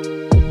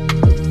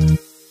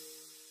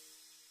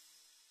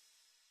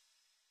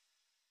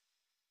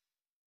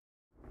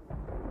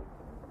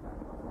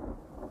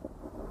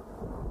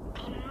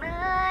 Thì mưa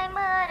ơi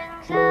mưa đừng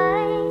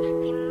rơi,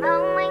 vì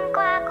mong anh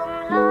qua cùng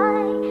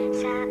lối.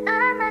 Giờ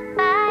ướt mất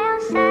vai áo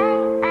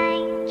xanh,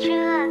 anh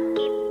chưa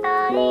kịp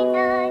tới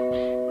nơi.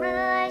 Mưa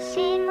ơi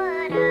xin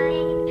mưa đời,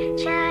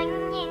 cho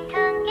anh nhìn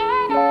thương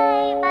ghé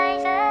đây vài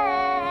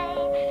giây.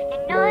 Để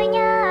nỗi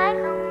nhớ ai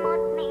không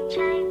một mình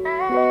trời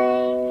vơi.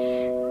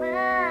 Mưa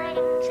ơi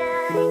đừng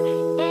rơi,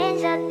 đến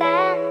giờ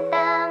tan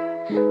tầm,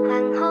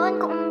 hoàng hôn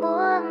cũng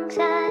buông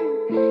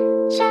dần.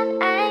 Chắc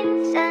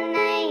anh giờ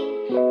này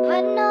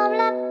vẫn ôm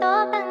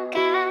laptop băng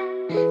ca,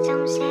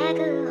 dòng xe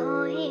cứ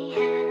hối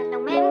hả,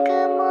 lòng em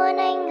cứ muốn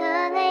anh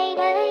ở ngay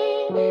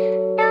đây,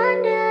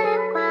 đón đưa em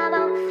qua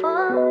bao phố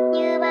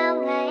như bao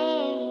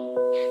ngày.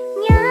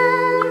 Nhớ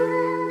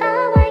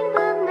tóc anh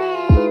bước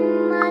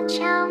mềm ở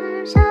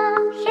trong gió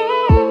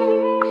khẽ,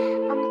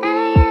 vòng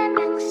tay em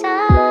đằng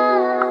sau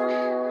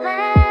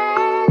và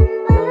em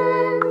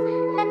bước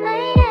lần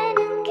mấy để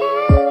đừng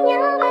kéo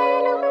nhau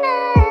về lúc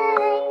này.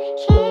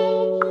 Khi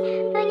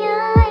nỗi nhớ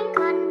anh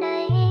còn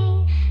đây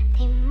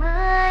thì mưa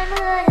ơi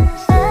mưa đừng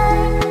rơi,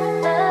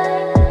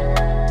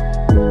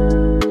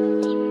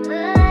 thì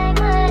mưa ơi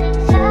mưa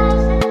đừng rơi,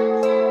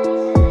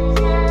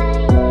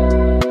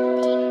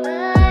 thì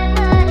mưa ơi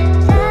mưa đừng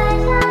rơi,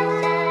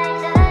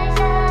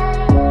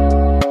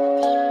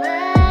 thì mưa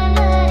ơi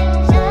mưa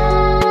đừng rơi.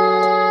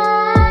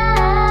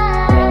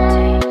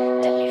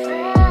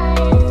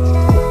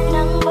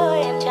 Nắng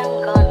với em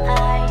chẳng còn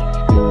ai,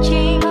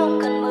 chỉ mong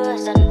cơn mưa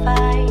dần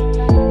phai.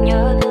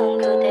 Nhớ thương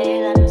cứ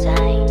thế lần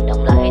dài,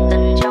 đọng lại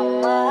tận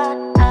trong mắt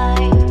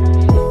ai.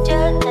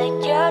 Just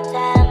take your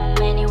time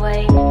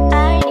anyway,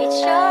 I need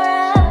your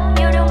love.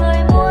 Nhiều điều người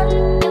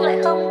muốn nhưng lại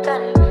không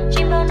cần,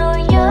 chìm vào nỗi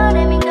nhớ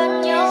để mình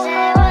gần nhau. Yes, I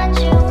want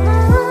you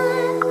more.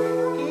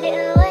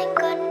 Liệu anh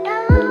còn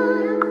đó,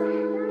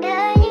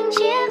 đợi những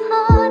chiếc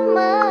hôn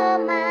mơ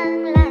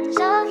màng, làn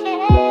gió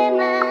khẽ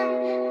mang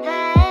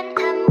và em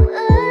thầm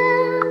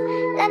ước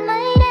làn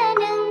mây để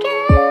đừng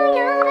kéo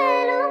nhau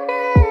về lúc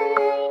này.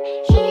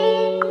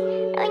 Khi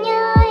nỗi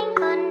nhớ anh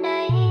còn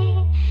đây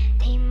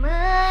thì mưa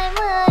ơi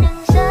mưa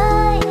đừng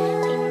rơi,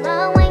 thì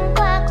mong anh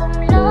qua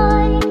cùng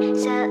lối.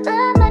 Giờ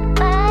ướt mất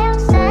vai áo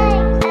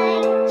xanh,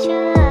 anh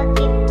chưa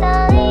kịp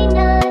tới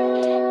nơi.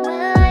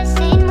 Mưa ơi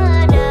xin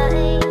mưa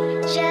đời,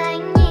 cho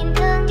anh nhìn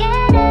thương ghé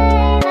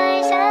đây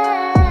vài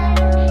giây.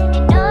 Để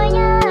nỗi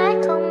nhớ ai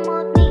không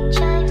một mình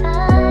trời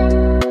vơi.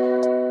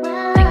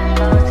 Mưa Anh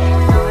có ơi thể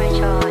nói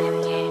cho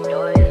em nghe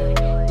đôi lời,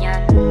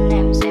 nhắn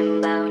em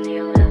xem bao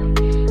nhiêu lần,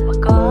 mà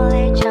có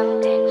lẽ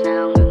chẳng thể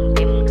nào ngừng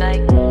tìm cách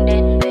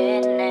đến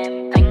bên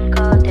em. Anh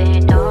có thể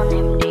đón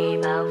em đi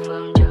bao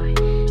phương trời,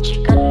 chỉ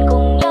cần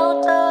cùng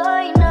nhau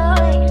tới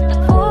nơi.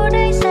 Thành phố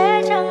đây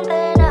sẽ chẳng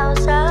thể nào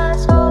xa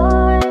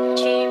xôi,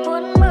 chỉ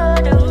muốn mưa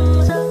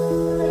đừng rơi.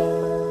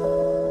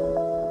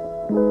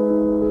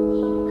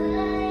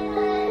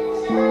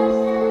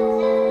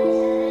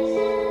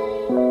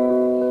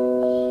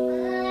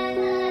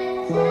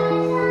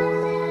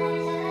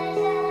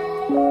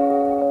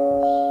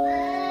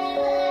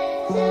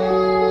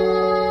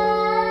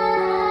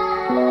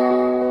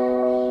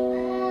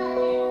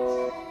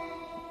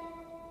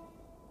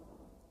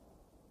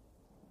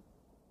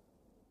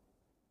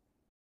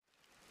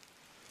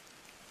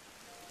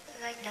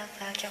 Gạch đập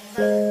vào trong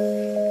mơ,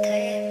 thấy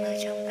em ở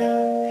trong đó,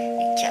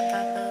 định chạm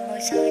vào bờ môi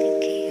rơi đến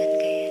khi gần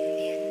kề anh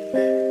biến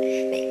mất.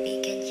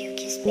 Baby can you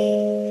kiss me,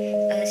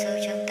 ở sâu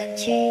trong tâm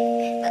trí,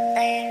 bàn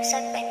tay em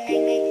sát bên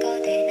anh có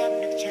thể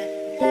nắm được chặt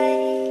lấy.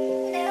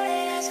 Nếu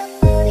đây là giấc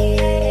mơ thì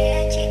hãy để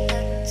anh chỉ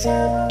cần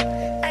sâu.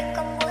 Anh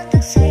không muốn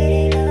thức dậy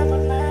để lỡ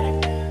một mơ đã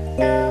được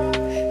đâu.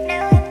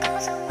 Nếu em có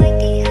giống anh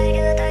thì hãy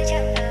đưa tay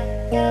chạm vào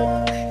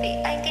nhau, vì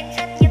anh tìm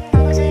rất nhiều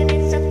màu rơi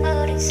bên giấc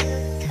mơ đến sự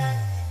thật.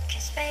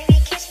 Kiss baby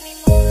kiss me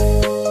more,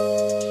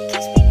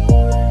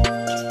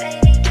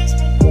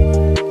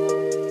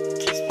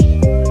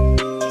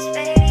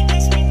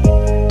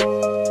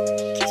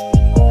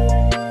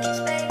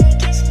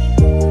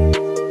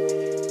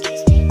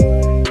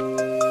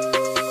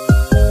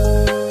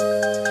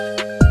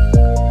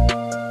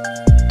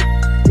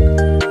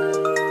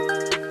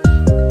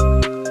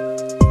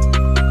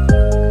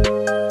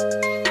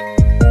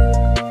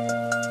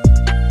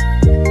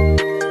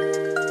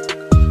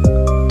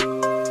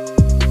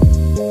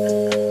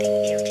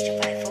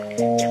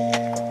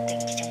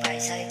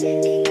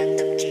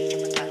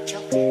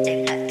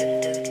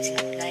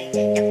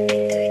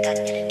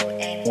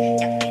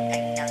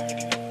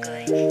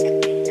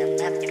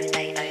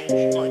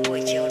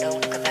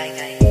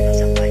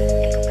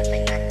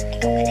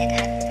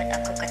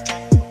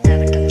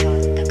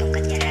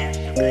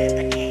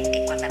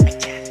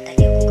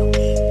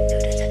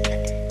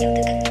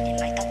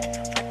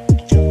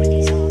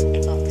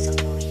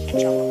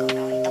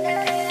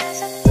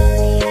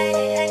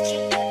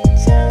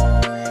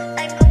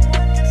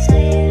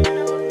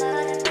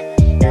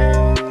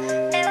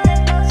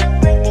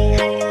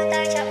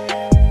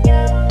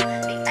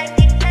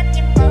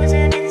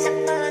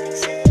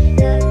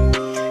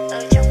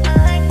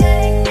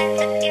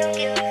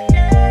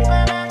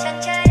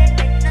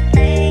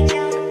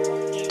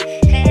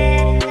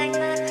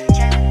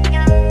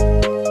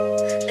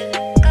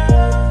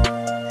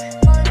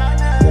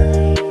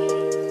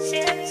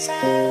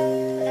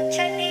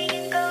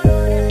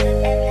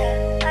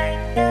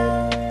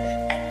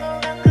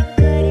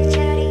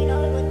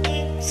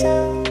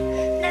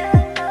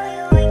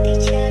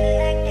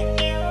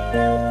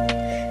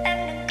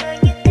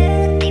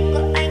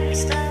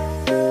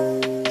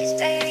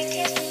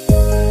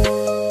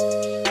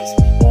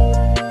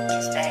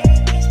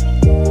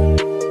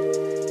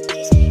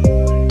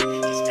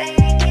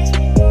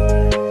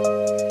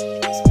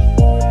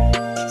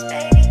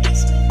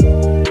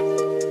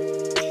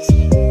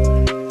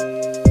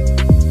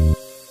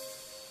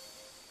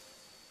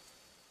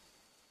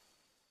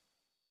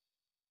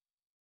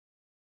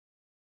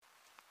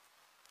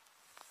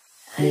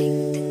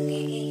 Anh từng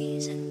nghĩ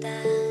rằng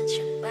ta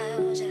chẳng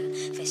bao giờ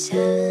phải xa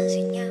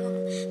rời nhau,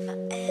 và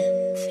em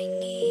phải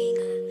nghi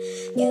ngờ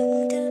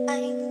những thứ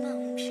anh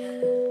mong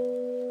chờ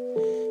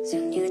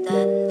dường như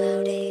tan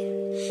vào đêm,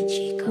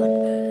 chỉ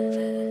còn bơ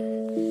vơ.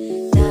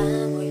 Ta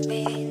ngồi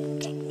bên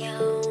cạnh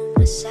nhau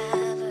mà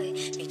xa vời,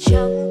 vì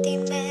trong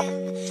tim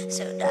em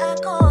giờ đã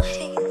có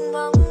hình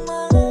bóng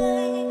mới.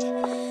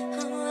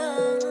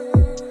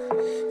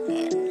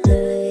 Nghẹn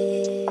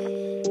lời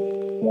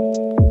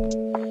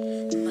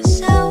mà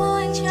sao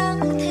anh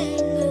chẳng thể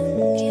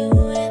ngừng yêu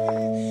em,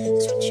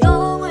 dù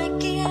cho ngoài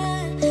kia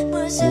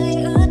mưa rơi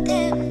ướt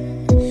em.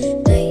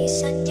 Ngày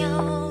xa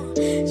nhau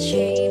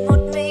chỉ một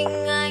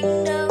mình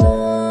anh đâu,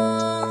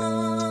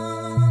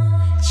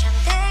 chẳng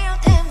thể yêu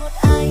thêm một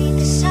ai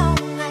từ sau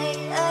ngày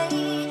ấy.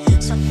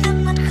 Giọt nước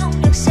mắt không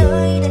được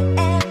rơi để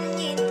em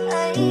nhìn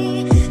thấy,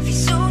 vì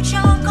dù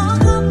cho có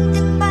khóc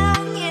thêm bao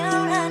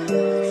nhiêu lần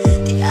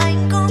thì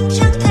anh cũng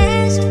chẳng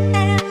thể giúp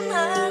em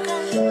ở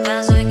gần.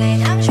 Và rồi ngày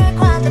tháng trôi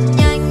qua thật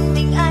nhanh,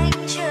 mình anh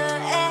chờ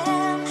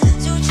em,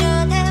 dù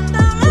chờ thêm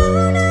bao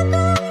lâu đã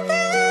cũng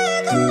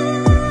thế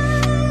thôi.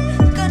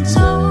 Cơn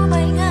gió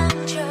bay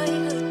ngang trời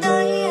gửi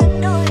tới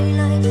em đôi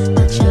lời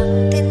mà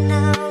chẳng thể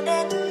nào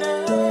đến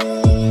nơi,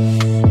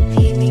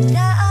 vì mình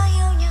đã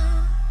yêu nhau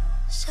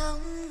xong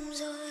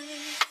rồi.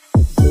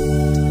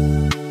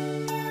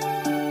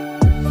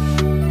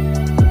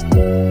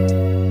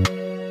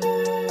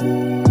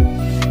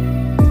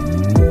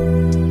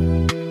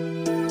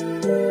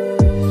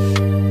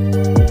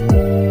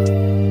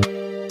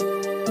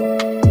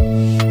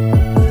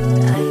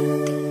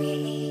 Anh từng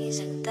nghĩ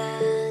rằng ta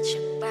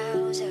chẳng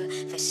bao giờ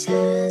phải xa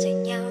rời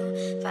nhau,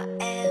 và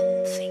em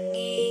phải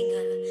nghi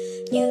ngờ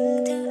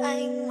những thứ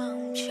anh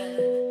mong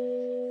chờ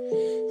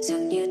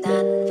dường như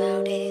tan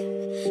vào đêm,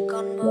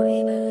 còn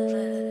mỗi bơ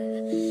vơ.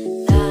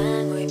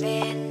 Ta ngồi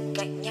bên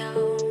cạnh nhau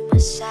mà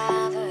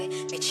xa vời,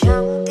 vì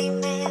trong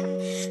tim em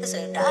giờ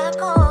đã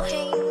có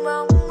hình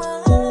bóng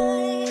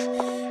mới.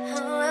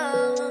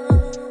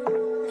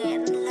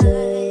 Nghẹn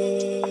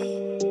lời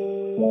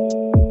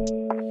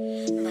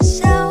mà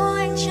sao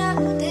anh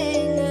chẳng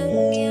thể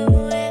ngừng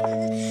yêu em,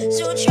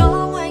 dù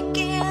cho ngoài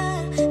kia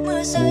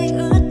mưa rơi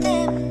ướt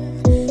em.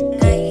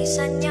 Ngày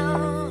xa nhau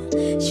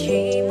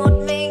chỉ một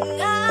mình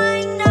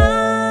anh đâu,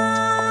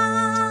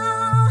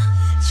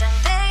 chẳng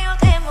thể yêu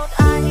thêm một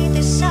ai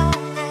từ sau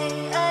ngày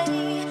ấy.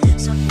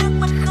 Giọt nước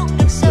mắt không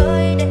được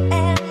rơi để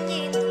em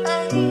nhìn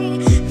thấy,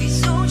 vì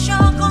dù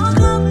cho có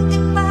khóc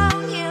thêm bao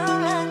nhiêu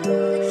lần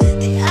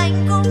thì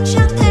anh cũng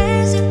chẳng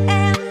thể giúp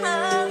em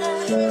ở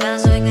gần. Và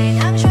rồi ngày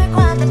tháng trôi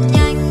qua thật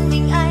nhanh,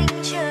 mình anh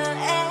chờ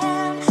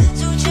em,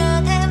 dù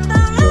chờ thêm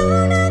bao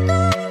lâu đã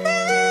cũng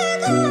thế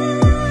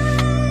thôi.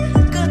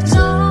 Cơn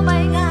gió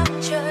bay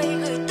ngang trời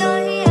gửi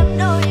tới em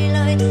đôi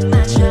lời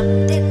mà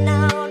chẳng thể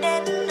nào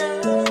đến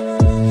nơi,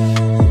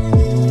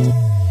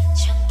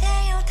 chẳng thể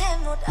yêu thêm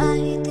một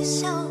ai từ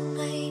sau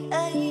ngày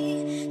ấy.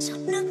 Giọt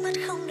nước mắt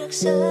không được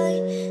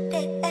rơi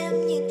để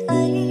em nhìn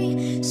thấy,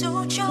 dù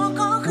cho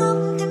có khóc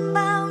thêm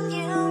bao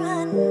nhiêu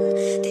lần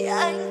thì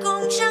anh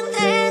cũng chẳng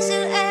thể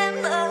giữ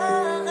em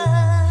ở gần.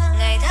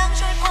 Ngày tháng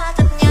trôi qua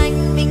thật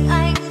nhanh, mình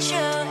anh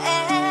chờ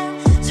em,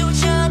 dù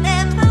chờ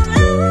thêm bao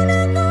lâu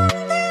đã cũng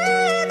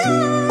thế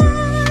thôi.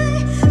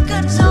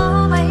 Cơn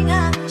gió bay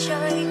ngang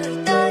trời gửi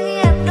tới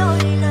em đôi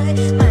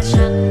lời mà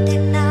chẳng thể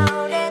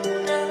nào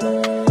đến nơi,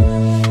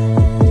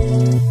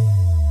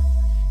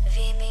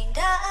 vì mình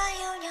đã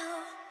yêu nhau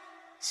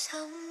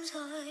xong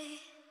rồi.